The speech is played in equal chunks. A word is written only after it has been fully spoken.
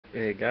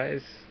Hey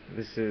guys,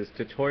 this is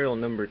tutorial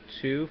number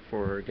 2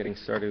 for getting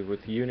started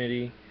with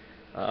Unity.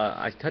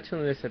 I touched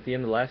on this at the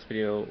end of the last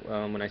video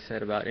when I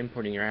said about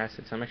importing your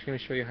assets. I'm actually going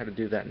to show you how to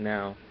do that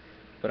now,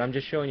 but I'm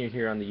just showing you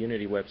here on the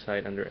Unity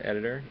website under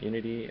Editor,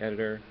 Unity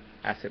Editor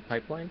Asset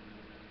Pipeline.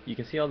 You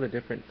can see all the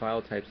different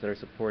file types that are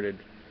supported.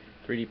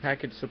 3D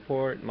package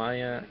support,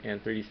 Maya,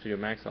 and 3D Studio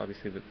Max,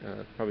 obviously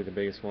probably the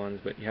biggest ones,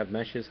 but you have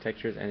meshes,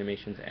 textures,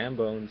 animations, and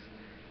bones.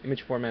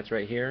 Image formats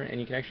right here, and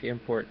you can actually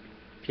import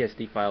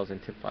PSD files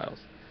and TIFF files.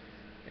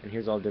 And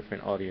here's all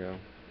different audio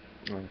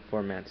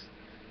formats.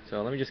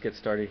 So let me just get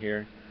started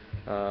here.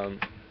 Um,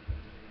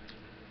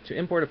 to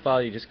import a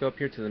file, you just go up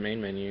here to the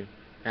main menu,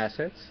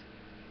 Assets,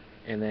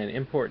 and then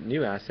Import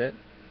New Asset.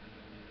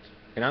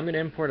 And I'm going to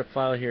import a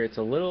file here. It's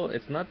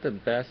not the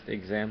best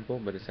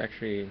example, but it's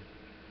actually,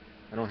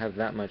 I don't have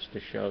that much to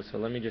show. So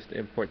let me just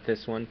import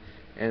this one.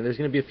 And there's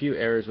going to be a few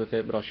errors with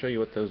it, but I'll show you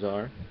what those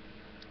are.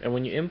 And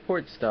when you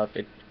import stuff,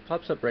 it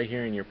pops up right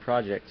here in your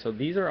project. So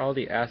these are all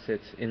the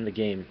assets in the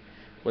game,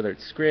 whether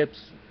it's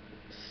scripts,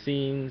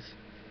 scenes,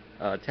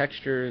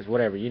 textures,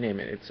 whatever, you name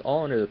it. It's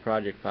all under the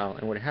project file.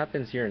 And what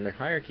happens here in the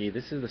hierarchy,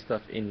 this is the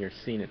stuff in your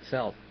scene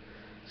itself.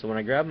 So when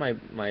I grab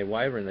my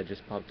wyvern that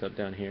just popped up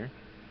down here,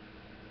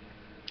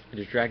 I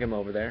just drag him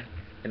over there,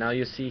 and now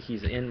you'll see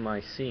he's in my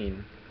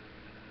scene,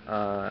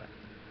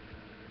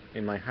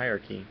 in my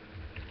hierarchy.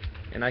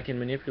 And I can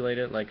manipulate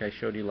it like I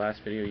showed you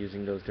last video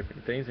using those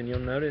different things. And you'll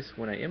notice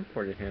when I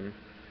imported him,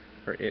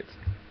 or it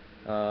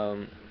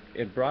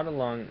brought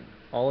along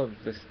all of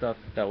the stuff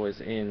that was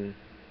in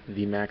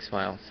the max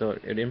file. So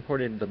it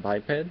imported the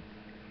biped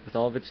with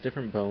all of its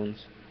different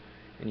bones.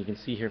 And you can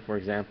see here, for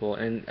example,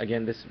 and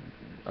again, this is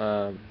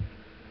a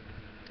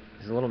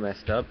little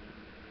messed up,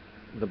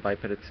 the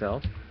biped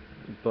itself.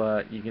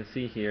 But you can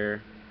see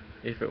here,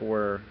 if it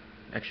were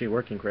actually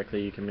working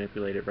correctly, you can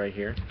manipulate it right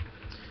here.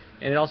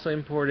 And it also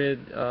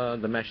imported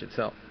the mesh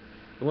itself.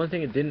 The one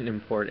thing it didn't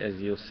import, as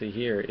you'll see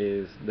here,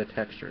 is the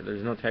texture.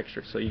 There's no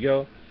texture. So you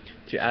go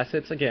to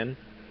Assets again,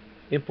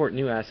 Import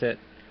New Asset,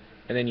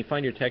 and then you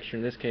find your texture.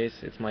 In this case,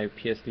 it's my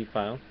PSD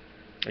file.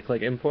 I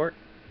click Import,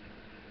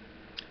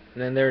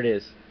 and then there it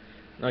is.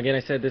 Now again,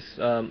 I said this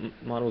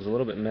model is a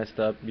little bit messed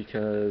up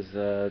because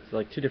it's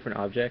like two different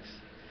objects.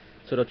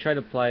 So it'll try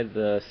to apply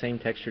the same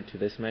texture to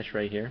this mesh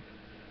right here,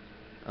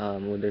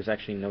 when there's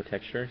actually no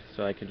texture.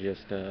 So I could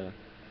just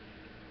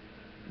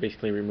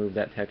basically remove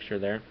that texture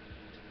there.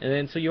 And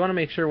then, so you want to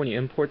make sure when you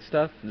import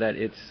stuff that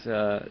it's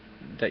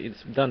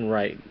done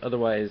right.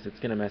 Otherwise, it's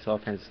gonna mess all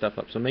kinds of stuff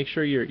up. So make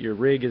sure your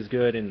rig is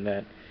good and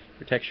that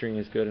your texturing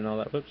is good and all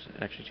that. Whoops,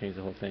 actually changed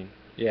the whole thing.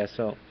 Yeah,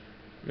 so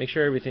make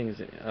sure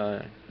everything's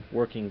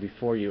working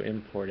before you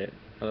import it.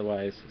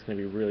 Otherwise, it's gonna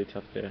be really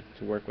tough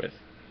to work with.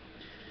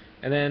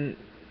 And then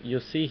you'll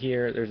see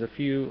here, there's a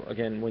few.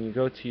 Again, when you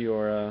go to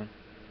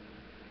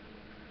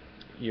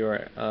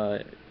your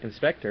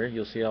inspector,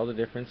 you'll see all the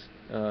different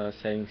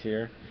settings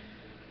here.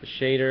 The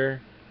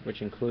shader,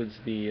 which includes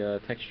the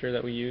texture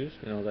that we use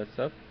and all that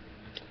stuff,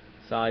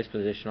 size,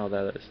 position, all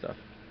that other stuff.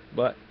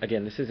 But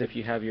again, this is if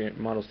you have your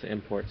models to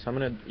import. So I'm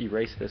going to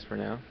erase this for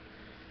now.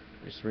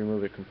 Just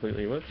remove it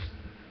completely. Whoops.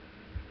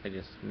 I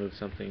just moved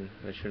something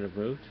that I shouldn't have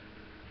moved.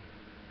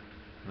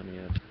 Let me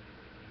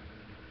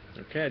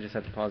okay, I just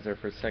had to pause there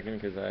for a second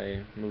because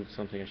I moved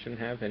something I shouldn't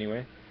have.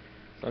 Anyway,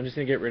 so I'm just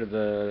going to get rid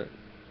of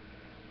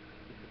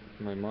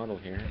my model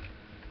here.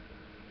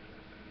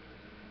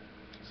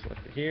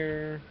 Select it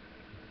here.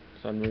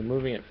 So I'm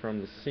removing it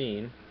from the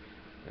scene,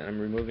 and I'm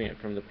removing it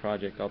from the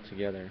project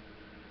altogether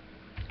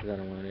because I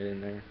don't want it in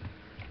there.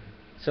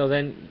 So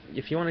then,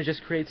 if you want to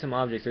just create some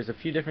objects, there's a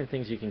few different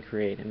things you can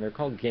create, and they're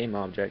called game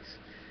objects,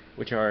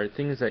 which are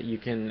things that you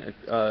can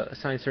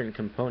assign certain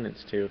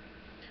components to.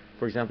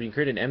 For example, you can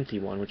create an empty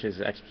one, which is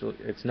actually,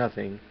 it's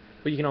nothing,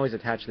 but you can always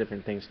attach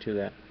different things to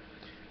that.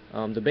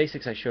 The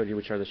basics I showed you,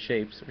 which are the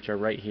shapes, which are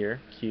right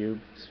here: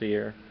 cube,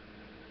 sphere,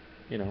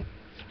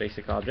 just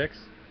basic objects.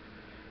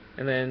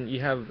 And then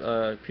you have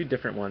a few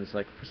different ones,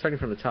 like starting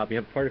from the top, you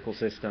have particle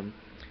system.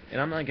 And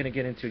I'm not going to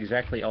get into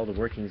exactly all the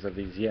workings of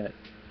these yet.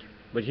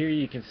 But here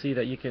you can see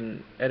that you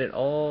can edit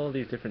all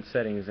these different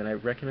settings, and I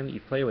recommend that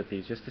you play with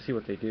these just to see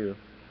what they do.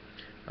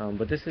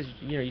 But this is,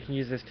 you can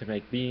use this to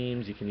make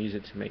beams, you can use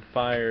it to make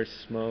fires,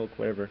 smoke,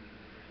 whatever.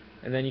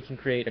 And then you can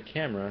create a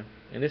camera.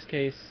 In this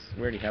case,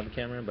 we already have a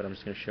camera, but I'm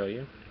just going to show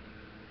you.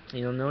 And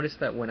you'll notice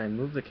that when I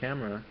move the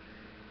camera,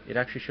 it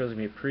actually shows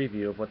me a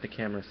preview of what the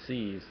camera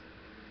sees.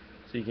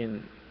 So you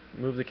can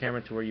move the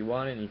camera to where you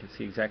want it, and you can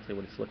see exactly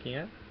what it's looking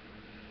at.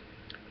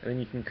 And then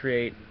you can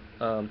create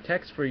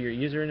text for your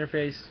user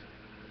interface,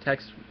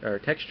 text or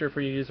texture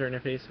for your user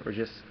interface, or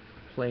just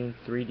plain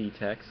 3D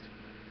text,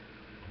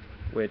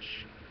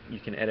 which you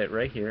can edit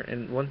right here.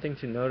 And one thing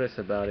to notice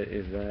about it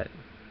is that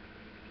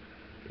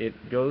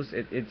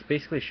it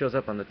basically shows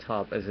up on the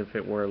top as if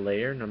it were a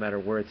layer, no matter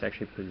where it's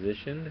actually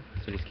positioned.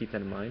 So just keep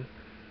that in mind.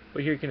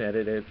 But here you can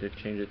edit it to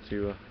change it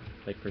to,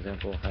 like for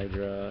example,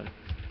 Hydra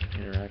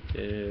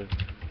Interactive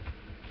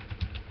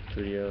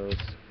Studios,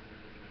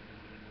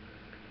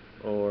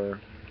 or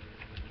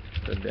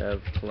the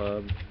Dev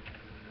Club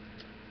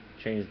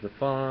change the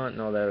font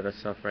and all that other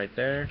stuff right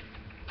there.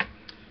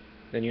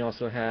 Then you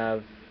also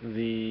have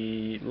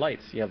the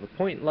lights. You have a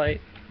point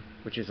light,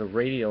 which is a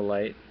radial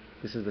light.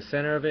 This is the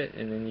center of it,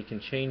 and then you can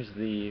change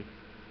the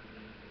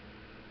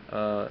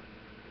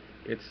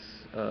its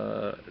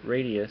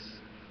radius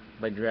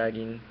by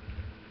dragging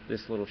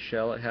this little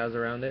shell it has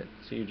around it.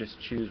 So you just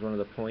choose one of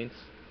the points,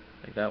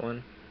 like that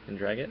one, and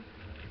drag it.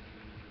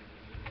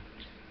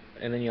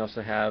 And then you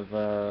also have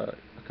a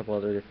couple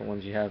other different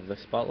ones. You have the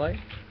spotlight,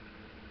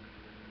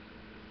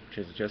 which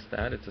is just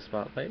that, it's a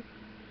spotlight.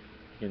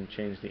 You can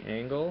change the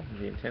angle,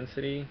 the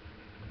intensity,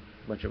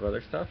 a bunch of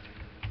other stuff.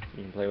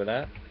 You can play with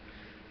that.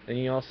 Then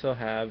you also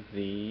have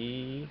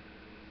the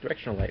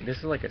directional light. This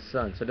is like a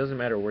sun, so it doesn't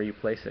matter where you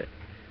place it.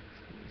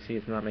 See,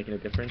 it's not making a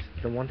difference.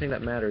 The one thing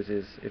that matters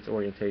is its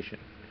orientation.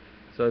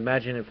 So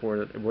imagine if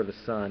we're the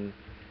sun,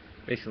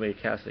 basically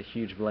it casts a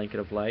huge blanket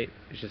of light.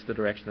 It's just the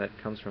direction that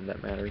it comes from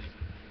that matters.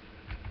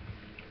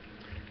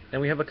 Then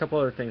we have a couple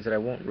other things that I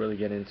won't really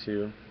get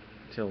into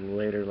till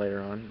later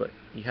on, but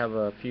you have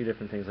a few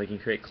different things, like you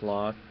can create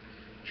cloth,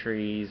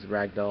 trees,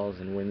 ragdolls,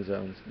 and wind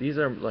zones. These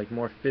are like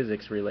more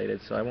physics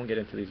related, so I won't get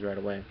into these right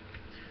away.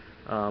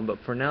 But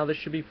for now, there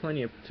should be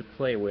plenty to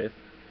play with.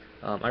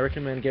 I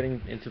recommend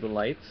getting into the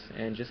lights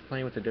and just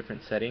playing with the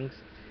different settings.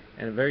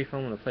 And a very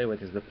fun one to play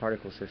with is the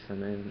particle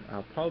system, and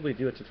I'll probably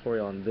do a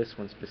tutorial on this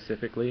one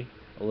specifically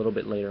a little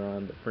bit later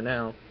on. But for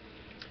now,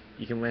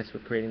 you can mess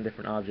with creating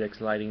different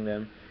objects, lighting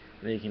them,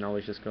 and then you can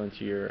always just go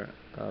into your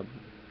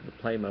the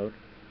play mode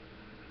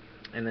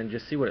and then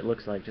just see what it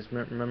looks like. Just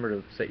remember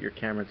to set your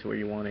camera to where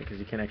you want it, because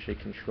you can actually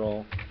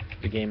control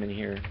the game in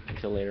here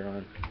until later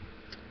on.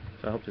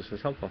 So I hope this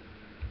was helpful.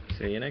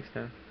 See you next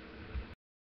time.